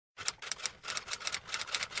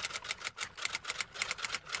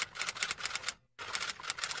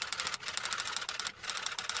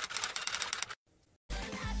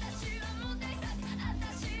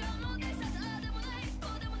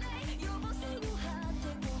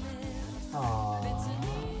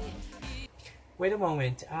Wait a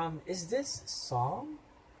moment. Is this song?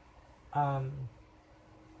 Um,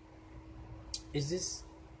 is this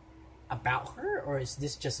about her, or is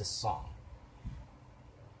this just a song?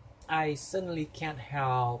 I suddenly can't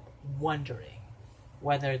help wondering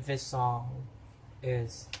whether this song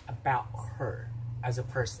is about her as a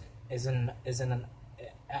person, and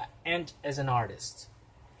as an artist.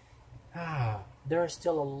 There are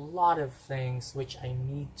still a lot of things which I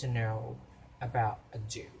need to know about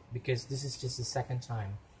Adu, because this is just the second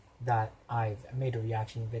time that I've made a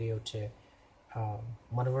reaction video to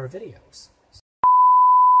one of her videos.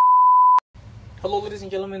 Hello ladies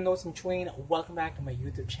and gentlemen, Notes in Between. Welcome back to my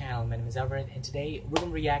YouTube channel. My name is Everett, and today we're going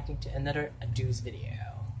to be reacting to another Adu's video.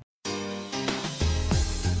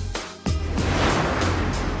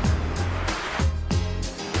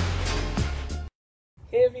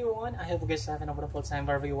 Hey everyone, I hope you guys are having a wonderful time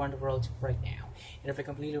wherever you are in the world right now. And if you're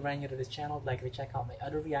completely brand new to this channel, I'd like to check out my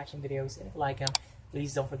other reaction videos, and if you like them,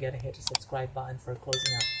 please don't forget to hit the subscribe button for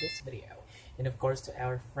closing out this video. And of course, to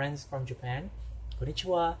our friends from Japan,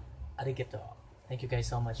 konnichiwa, arigato. Thank you guys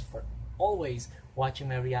so much for always watching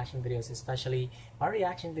my reaction videos, especially my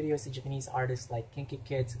reaction videos to Japanese artists like Kinky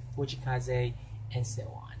Kids, Fujikaze, and so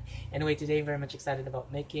on. Anyway, today I'm very much excited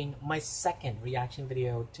about making my second reaction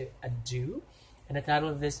video to Adu. And the title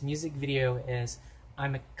of this music video is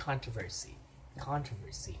I'm a Controversy.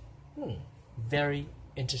 Controversy. Very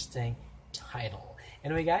interesting title.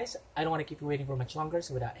 Anyway guys, I don't want to keep you waiting for much longer,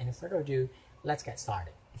 so without any further ado, let's get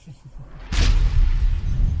started.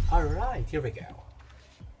 Alright, here we go.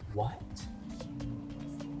 What?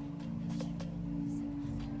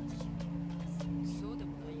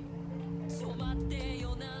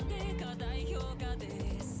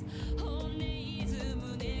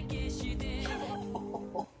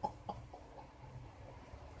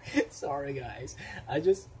 Sorry guys, I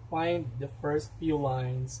just find the first few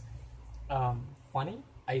lines funny.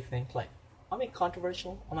 I think like, am I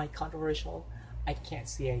controversial? Am I controversial? I can't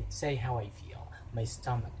say how I feel. My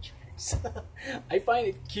stomach churns. I find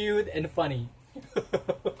it cute and funny.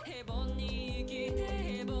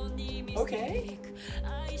 Okay.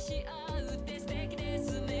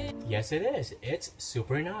 Yes it is. It's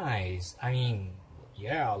super nice. I mean,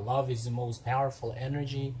 yeah, love is the most powerful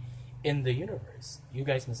energy in the universe. You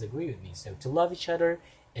guys must agree with me. So to love each other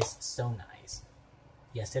is so nice.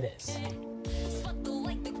 Yes it is.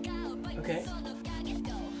 Okay.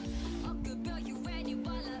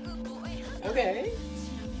 Okay.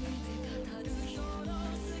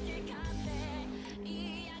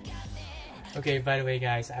 Okay, by the way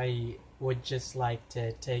guys, I would just like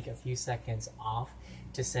to take a few seconds off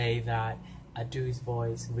to say that Adu's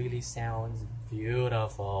voice really sounds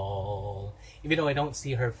beautiful. Even though I don't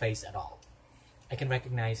see her face at all, I can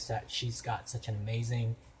recognize that she's got such an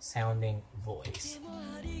amazing sounding voice.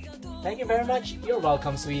 Thank you very much. You're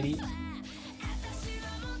welcome, sweetie.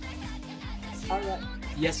 Alright.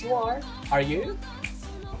 Yes, you are. Are you?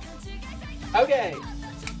 Okay.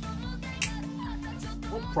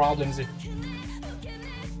 What problems are...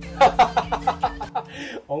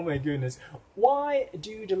 Oh my goodness. Why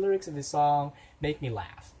do the lyrics of this song make me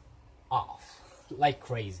laugh off like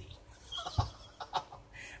crazy?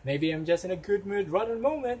 Maybe I'm just in a good mood right at the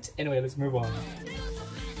moment. Anyway, let's move on.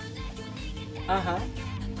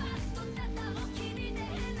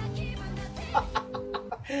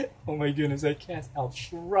 Oh my goodness, I can't help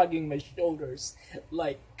shrugging my shoulders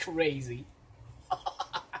like crazy.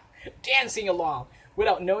 Dancing along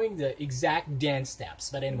without knowing the exact dance steps.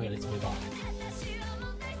 But anyway, let's move on.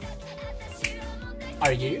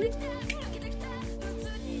 Are you?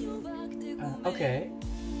 Okay.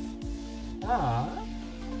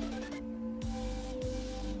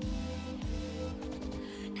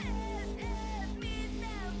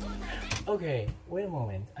 Okay, wait a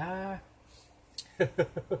moment.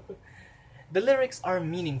 The lyrics are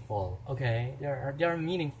meaningful, okay? They are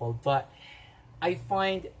meaningful, but I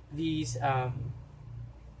find these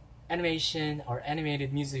animation or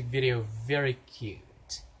animated music video very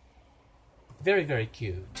cute. Very, very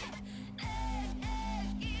cute.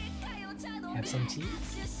 Have some tea?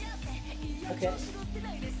 Okay.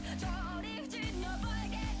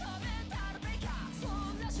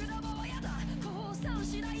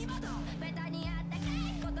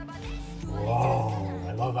 Whoa,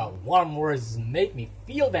 I love how warm words make me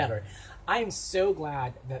feel better. I am so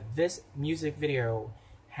glad that this music video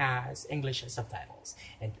has English subtitles.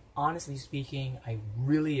 And honestly speaking, I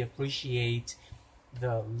really appreciate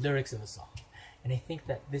the lyrics of the song. And I think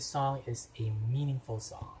that this song is a meaningful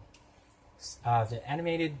song. The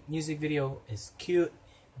animated music video is cute,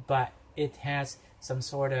 but it has some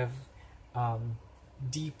sort of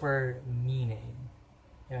deeper meaning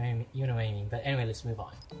You know what I mean. But anyway, let's move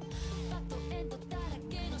on.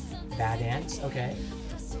 Bad Dance, okay.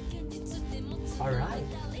 Alright.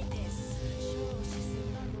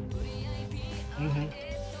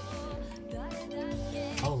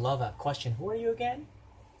 Oh, love that question. Who are you again?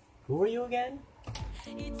 Who are you again?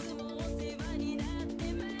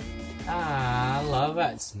 Ah, love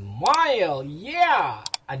that. Smile! Yeah!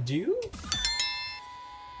 I do?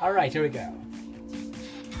 Alright, here we go.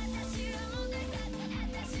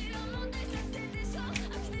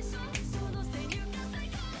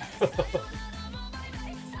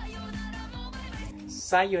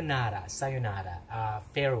 Sayonara, sayonara,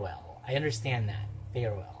 farewell. I understand that.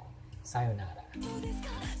 Farewell. Sayonara.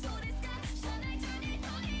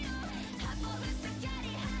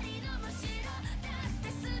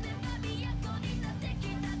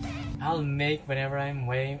 I'll make whenever I'm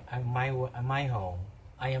my home.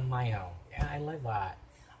 I am my home. Yeah, I love that.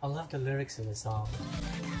 I love the lyrics of the song.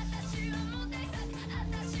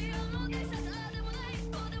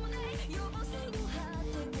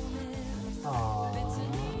 Aww.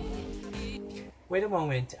 Wait a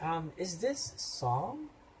moment. Is this song?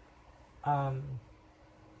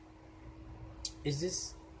 Is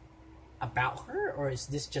this about her, or is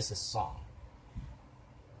this just a song?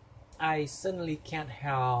 I suddenly can't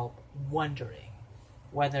help wondering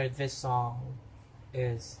whether this song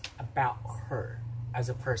is about her as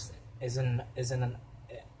a person, and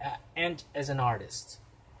as an artist.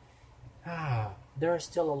 There are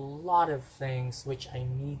still a lot of things which I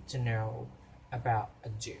need to know about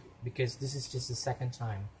Adu, because this is just the second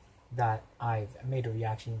time that I've made a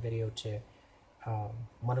reaction video to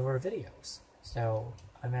one of her videos. So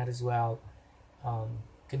I might as well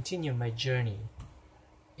continue my journey,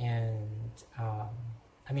 and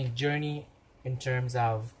I mean journey in terms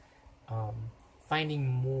of finding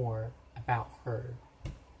more about her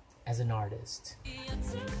as an artist.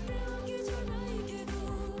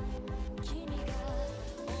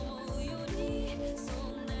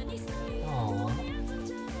 Aww.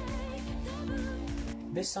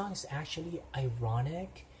 This song is actually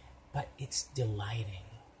ironic, but it's delighting.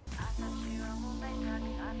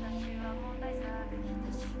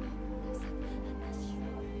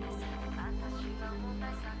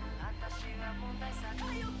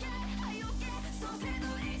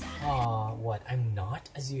 What? I'm not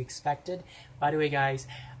as you expected? By the way, guys,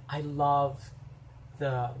 I love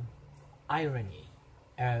the irony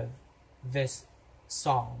of this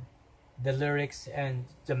song, the lyrics and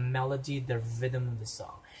the melody, the rhythm of the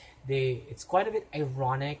song. It's quite a bit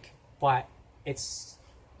ironic, but it's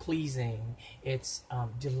pleasing, it's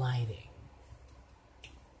delighting,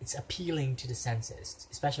 it's appealing to the senses,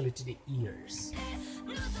 especially to the ears.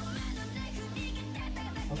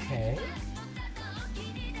 Okay.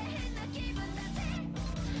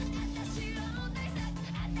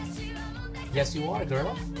 Yes, you are,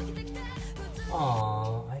 girl.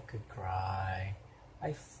 Aww, I could cry.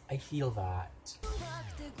 I feel that.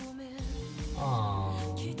 Aww.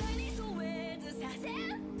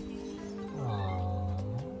 Aww.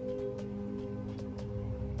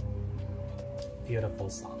 Beautiful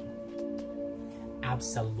song.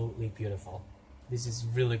 Absolutely beautiful. This is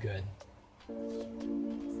really good.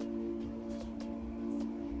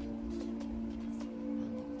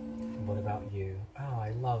 What about you? Oh, I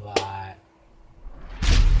love that.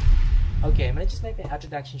 Okay, I'm gonna just make the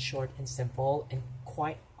introduction short and simple, and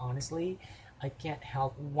quite honestly, I can't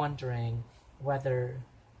help wondering whether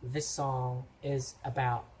this song is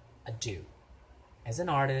about Adu as an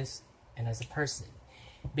artist and as a person,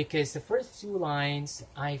 because the first two lines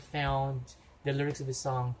I found the lyrics of the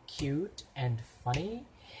song cute and funny,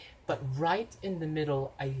 but right in the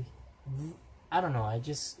middle I don't know, I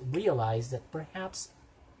just realized that perhaps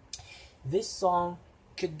this song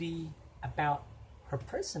could be about her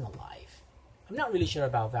personal life. I'm not really sure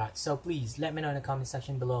about that, so please let me know in the comment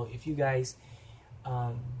section below if you guys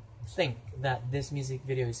think that this music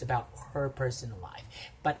video is about her personal life.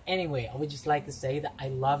 But anyway, I would just like to say that I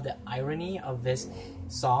love the irony of this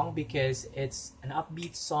song, because it's an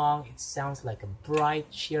upbeat song. It sounds like a bright,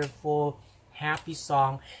 cheerful, happy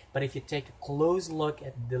song, but if you take a close look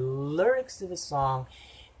at the lyrics of the song,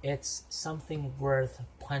 it's something worth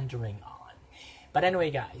pondering on. But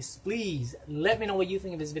anyway, guys, please let me know what you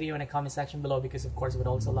think of this video in the comment section below, because of course I would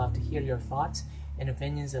also love to hear your thoughts and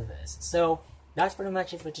opinions of this. So that's pretty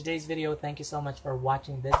much it for today's video. Thank you so much for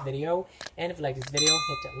watching this video, and if you like this video,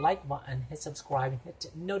 hit the like button, hit subscribe, and hit the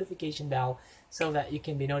notification bell so that you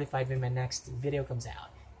can be notified when my next video comes out.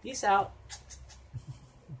 Peace out.